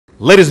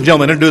Ladies and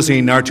gentlemen,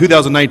 introducing our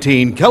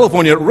 2019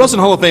 California Wrestling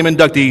Hall of Fame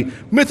inductee,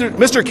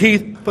 Mr.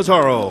 Keith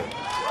Spataro.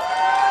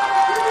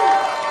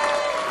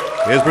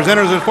 His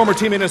presenters and former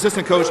teammate and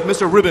assistant coach,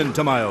 Mr. Ruben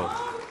Tamayo.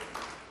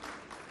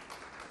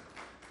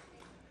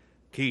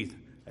 Keith,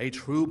 a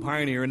true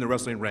pioneer in the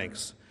wrestling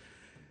ranks.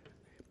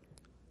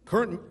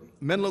 Current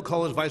Menlo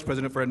College Vice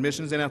President for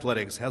Admissions and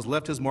Athletics, has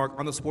left his mark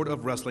on the sport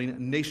of wrestling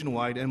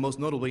nationwide and most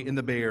notably in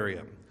the Bay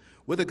Area.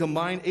 With a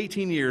combined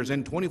 18 years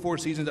and 24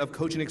 seasons of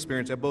coaching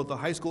experience at both the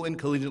high school and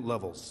collegiate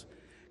levels,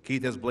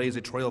 Keith has blazed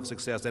a trail of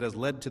success that has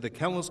led to the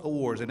countless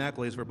awards and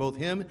accolades for both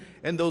him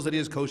and those that he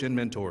has coached and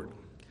mentored.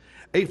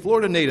 A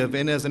Florida native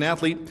and as an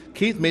athlete,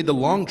 Keith made the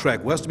long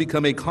trek west to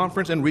become a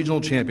conference and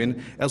regional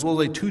champion, as well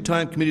as a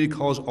two-time community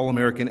college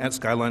All-American at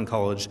Skyline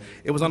College.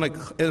 It was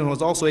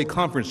also a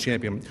conference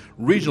champion,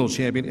 regional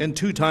champion, and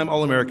two-time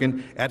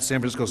All-American at San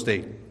Francisco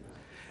State.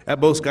 At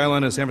both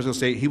Skyline and San Francisco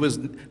State, he was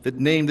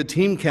named the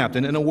team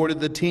captain and awarded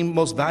the Team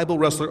Most Valuable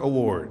Wrestler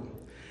award.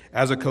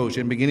 As a coach,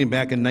 and beginning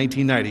back in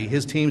 1990,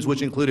 his teams,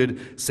 which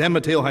included San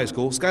Mateo High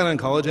School, Skyline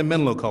College, and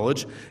Menlo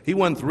College, he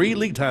won 3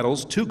 league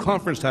titles, 2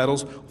 conference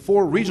titles,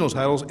 4 regional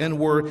titles, and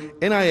were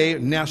NIA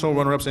national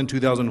runner-ups in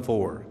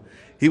 2004.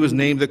 He was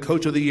named the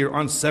Coach of the Year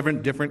on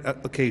 7 different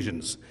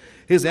occasions.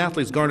 His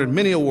athletes garnered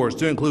many awards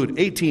to include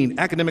 18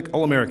 academic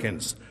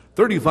All-Americans,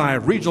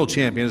 35 regional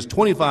champions,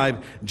 25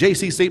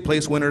 JC State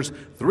place winners,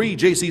 3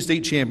 JC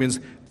State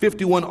champions,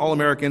 51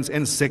 All-Americans,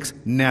 and 6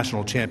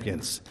 national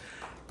champions.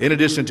 In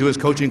addition to his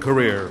coaching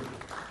career,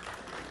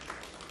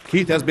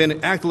 Keith has been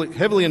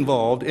heavily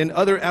involved in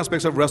other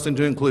aspects of wrestling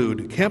to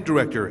include camp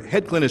director,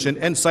 head clinician,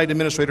 and site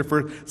administrator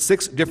for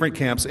 6 different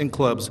camps and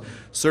clubs,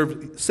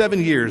 served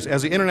 7 years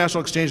as the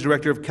International Exchange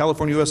Director of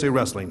California USA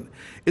Wrestling,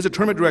 is a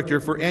tournament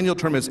director for annual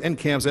tournaments and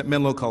camps at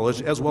Menlo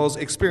College, as well as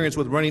experience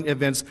with running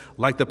events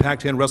like the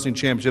Pac-10 Wrestling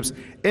Championships,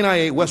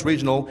 NIA West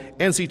Regional,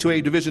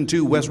 NC2A Division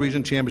II West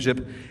Region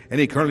Championship, and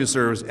he currently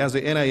serves as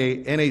the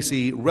NIA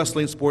NAC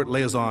Wrestling Sport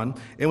Liaison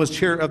and was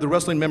chair of the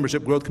Wrestling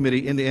Membership Growth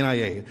Committee in the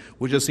NIA,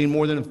 which has seen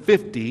more than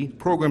 50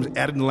 programs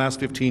added in the last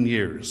 15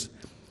 years.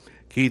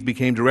 Keith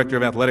became director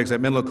of athletics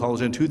at Menlo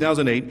College in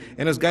 2008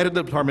 and has guided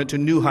the department to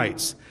new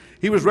heights.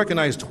 He was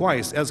recognized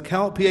twice as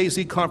Cal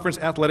PAC Conference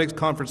Athletics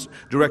Conference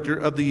Director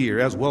of the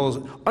Year, as well as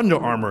Under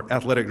Armour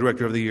Athletic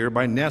Director of the Year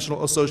by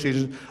National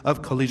Association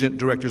of Collegiate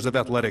Directors of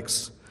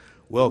Athletics.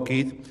 Well,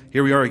 Keith,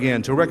 here we are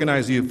again to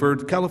recognize you for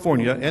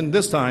California, and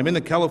this time in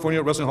the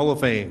California Wrestling Hall of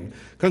Fame.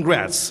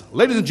 Congrats.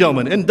 Ladies and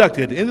gentlemen,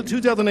 inducted in the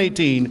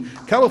 2018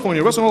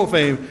 California Wrestling Hall of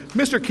Fame,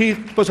 Mr. Keith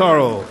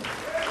Spataro.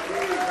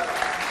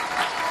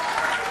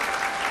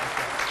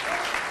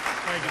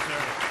 Thank you,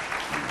 sir.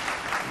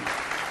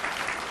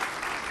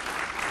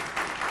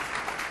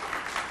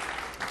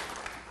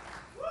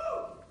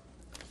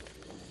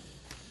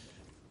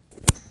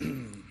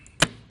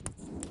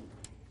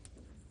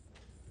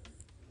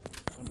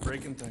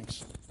 Breaking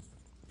things.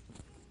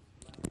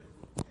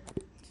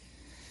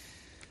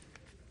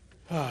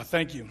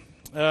 Thank you.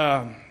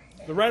 The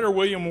writer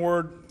William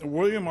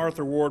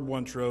Arthur Ward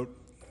once wrote,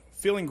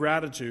 "Feeling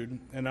gratitude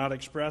and not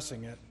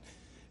expressing it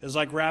is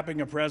like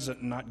wrapping a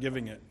present and not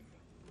giving it."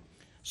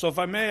 So if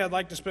I may, I'd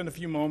like to spend a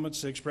few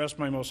moments to express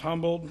my most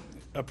humbled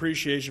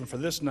appreciation for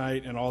this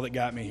night and all that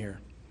got me here.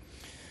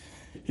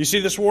 You see,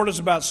 this award is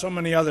about so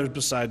many others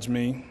besides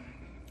me.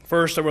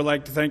 First, I would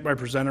like to thank my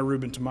presenter,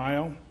 Ruben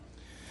Tamayo,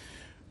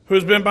 who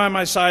has been by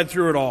my side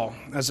through it all,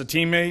 as a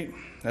teammate,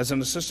 as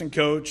an assistant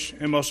coach,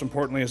 and most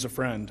importantly, as a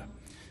friend.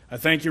 I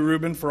thank you,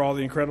 Ruben, for all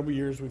the incredible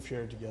years we've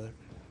shared together.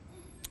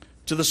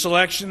 To the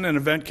selection and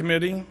event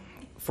committee,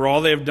 for all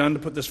they have done to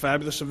put this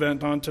fabulous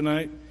event on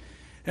tonight,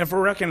 and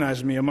for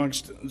recognizing me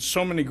amongst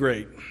so many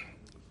great,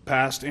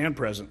 past and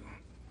present.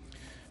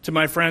 To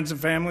my friends and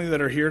family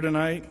that are here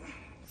tonight,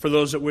 for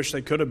those that wish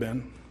they could have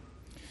been.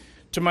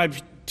 To my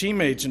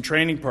teammates and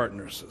training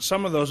partners,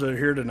 some of those that are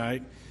here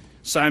tonight,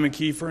 Simon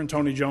Kiefer and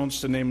Tony Jones,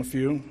 to name a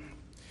few.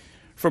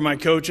 For my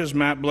coaches,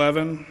 Matt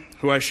Blevin,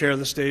 who I share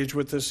the stage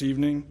with this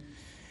evening,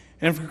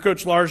 and for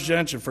Coach Lars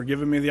Jensen for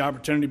giving me the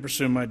opportunity to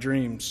pursue my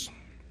dreams.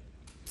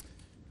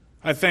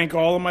 I thank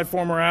all of my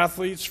former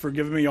athletes for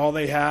giving me all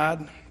they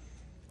had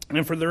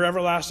and for their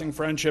everlasting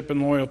friendship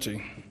and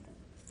loyalty.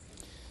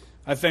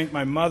 I thank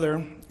my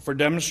mother for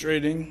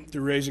demonstrating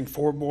through raising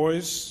 4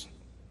 boys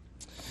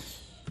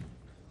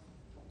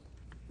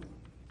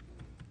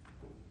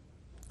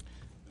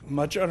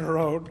much on her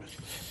own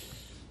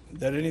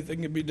that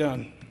anything can be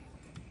done.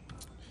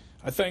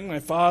 I thank my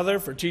father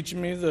for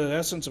teaching me the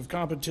essence of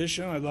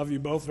competition. I love you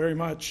both very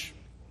much.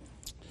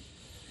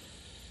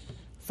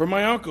 For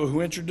my uncle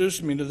who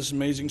introduced me to this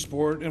amazing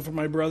sport, and for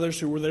my brothers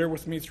who were there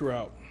with me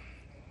throughout.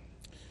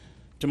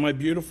 To my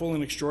beautiful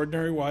and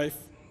extraordinary wife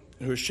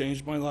who has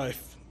changed my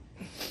life.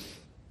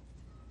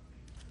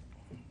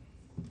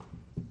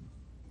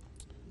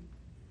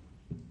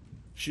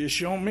 She has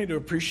shown me to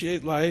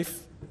appreciate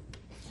life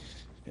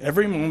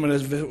every moment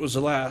as if it was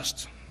the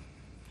last.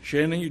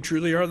 Shannon, you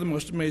truly are the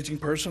most amazing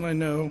person I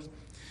know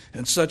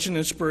and such an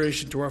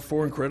inspiration to our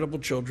 4 incredible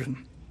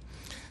children.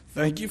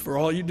 Thank you for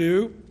all you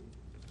do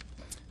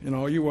and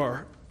all you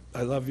are.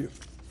 I love you.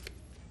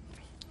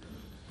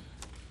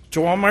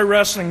 To all my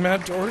wrestling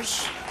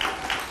mentors,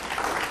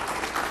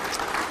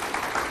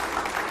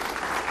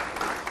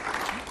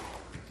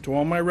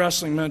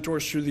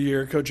 through the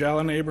year, Coach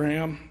Alan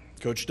Abraham,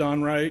 Coach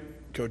Don Wright,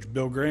 Coach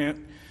Bill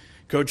Grant,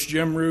 Coach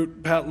Jim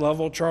Root, Pat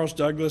Lovell, Charles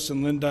Douglas,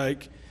 and Lynn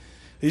Dyke.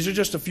 These are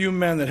just a few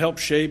men that helped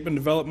shape and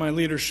develop my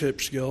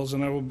leadership skills,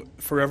 and I will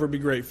forever be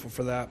grateful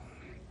for that.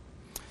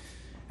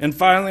 And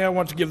finally, I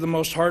want to give the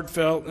most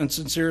heartfelt and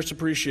sincerest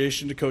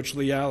appreciation to Coach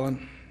Lee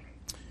Allen.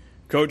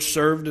 Coach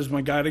served as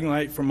my guiding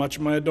light for much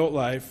of my adult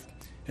life,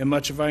 and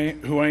much of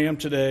who I am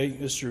today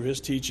is through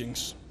his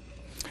teachings.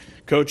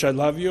 Coach, I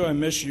love you, I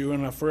miss you,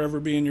 and I'll forever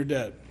be in your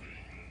debt.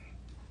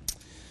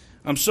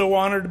 I'm so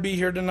honored to be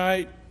here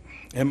tonight,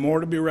 and more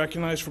to be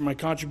recognized for my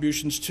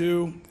contributions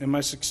to and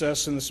my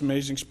success in this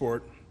amazing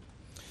sport.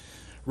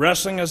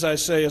 Wrestling, as I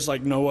say, is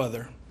like no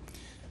other.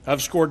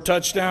 I've scored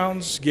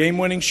touchdowns,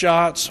 game-winning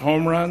shots,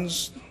 home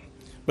runs,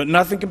 but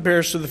nothing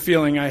compares to the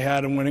feeling I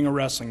had in winning a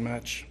wrestling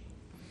match.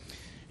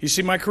 You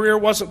see, my career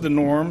wasn't the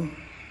norm.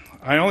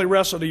 I only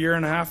wrestled a year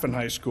and a half in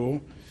high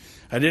school.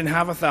 I didn't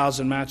have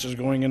 1,000 matches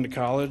going into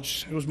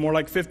college. It was more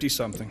like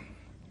 50-something.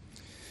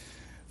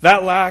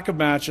 That lack of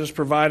matches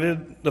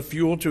provided the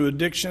fuel to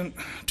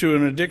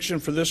an addiction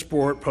for this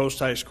sport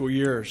post-high school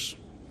years.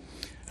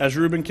 As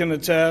Ruben can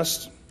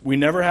attest, we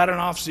never had an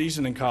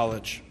off-season in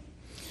college.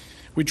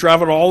 We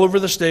traveled all over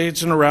the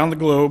states and around the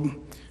globe,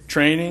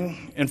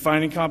 training and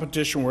finding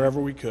competition wherever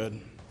we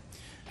could.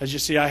 As you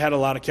see, I had a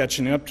lot of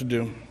catching up to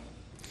do.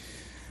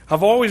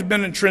 I've always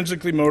been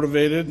intrinsically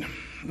motivated,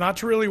 not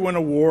to really win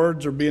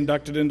awards or be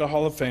inducted into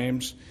Hall of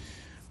Fames,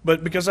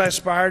 but because I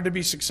aspired to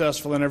be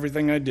successful in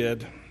everything I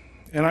did,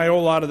 and I owe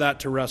a lot of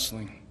that to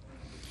wrestling.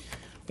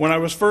 When I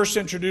was first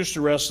introduced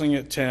to wrestling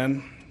at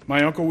 10,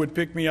 my uncle would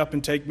pick me up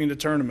and take me to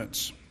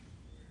tournaments.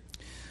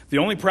 The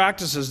only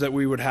practices that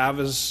we would have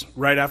is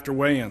right after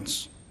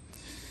weigh-ins.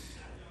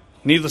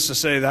 Needless to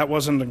say, that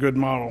wasn't a good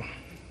model.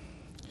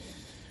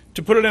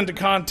 To put it into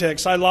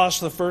context, I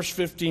lost the first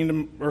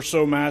 15 or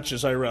so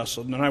matches I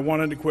wrestled, and I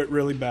wanted to quit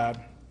really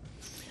bad.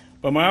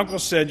 But my uncle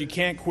said, you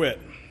can't quit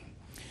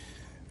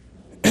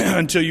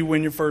until you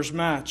win your first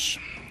match.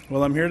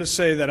 Well, I'm here to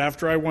say that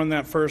after I won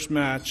that first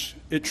match,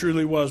 it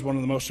truly was one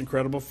of the most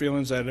incredible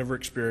feelings I'd ever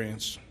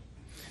experienced.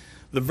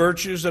 The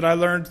virtues that I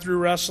learned through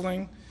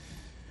wrestling,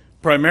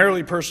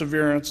 primarily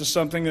perseverance, is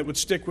something that would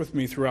stick with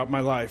me throughout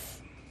my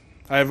life.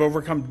 I have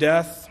overcome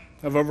death,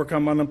 I've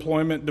overcome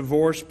unemployment,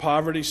 divorce,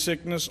 poverty,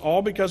 sickness,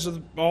 all because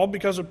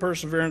of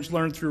perseverance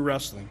learned through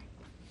wrestling.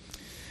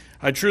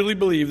 I truly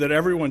believe that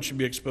everyone should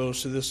be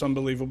exposed to this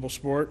unbelievable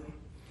sport.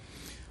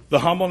 The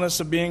humbleness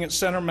of being at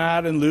center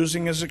mat and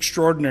losing is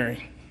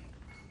extraordinary.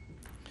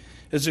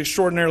 It's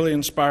extraordinarily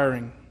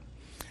inspiring.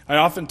 I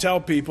often tell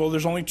people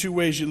there's only two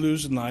ways you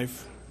lose in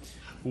life.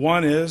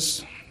 One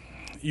is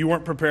you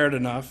weren't prepared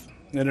enough,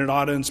 and it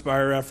ought to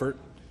inspire effort.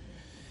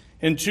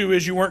 And two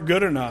is you weren't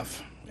good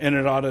enough, and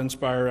it ought to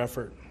inspire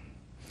effort.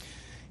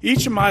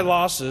 Each of my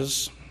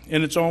losses,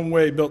 in its own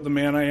way, built the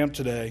man I am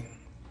today.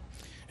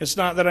 It's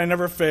not that I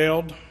never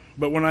failed,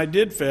 but when I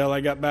did fail,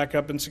 I got back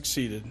up and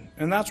succeeded.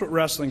 And that's what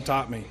wrestling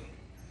taught me.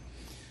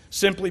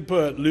 Simply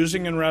put,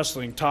 losing in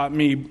wrestling taught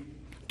me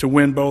to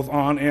win both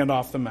on and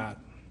off the mat.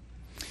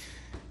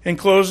 In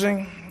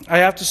closing, I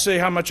have to say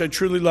how much I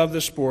truly love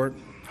this sport,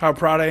 how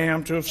proud I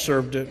am to have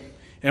served it,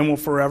 and will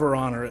forever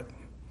honor it.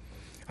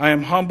 I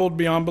am humbled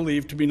beyond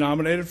belief to be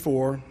nominated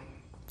for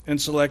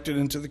and selected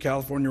into the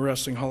California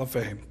Wrestling Hall of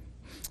Fame.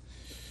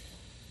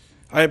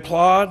 I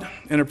applaud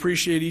and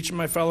appreciate each of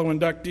my fellow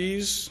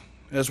inductees,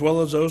 as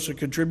well as those who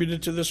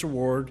contributed to this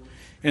award,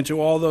 and to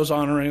all those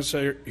honoring us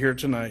here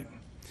tonight.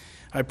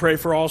 I pray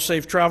for all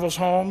safe travels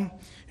home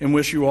and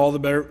wish you all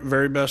the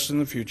very best in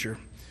the future.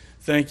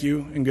 Thank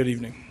you and good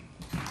evening.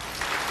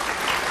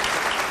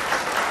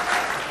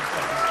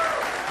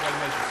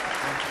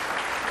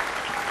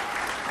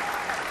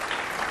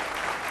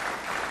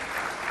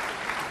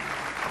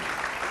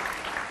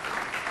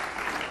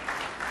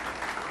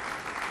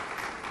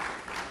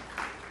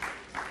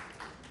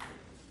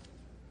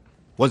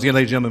 Once again,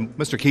 ladies and gentlemen,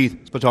 Mr.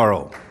 Keith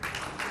Spataro.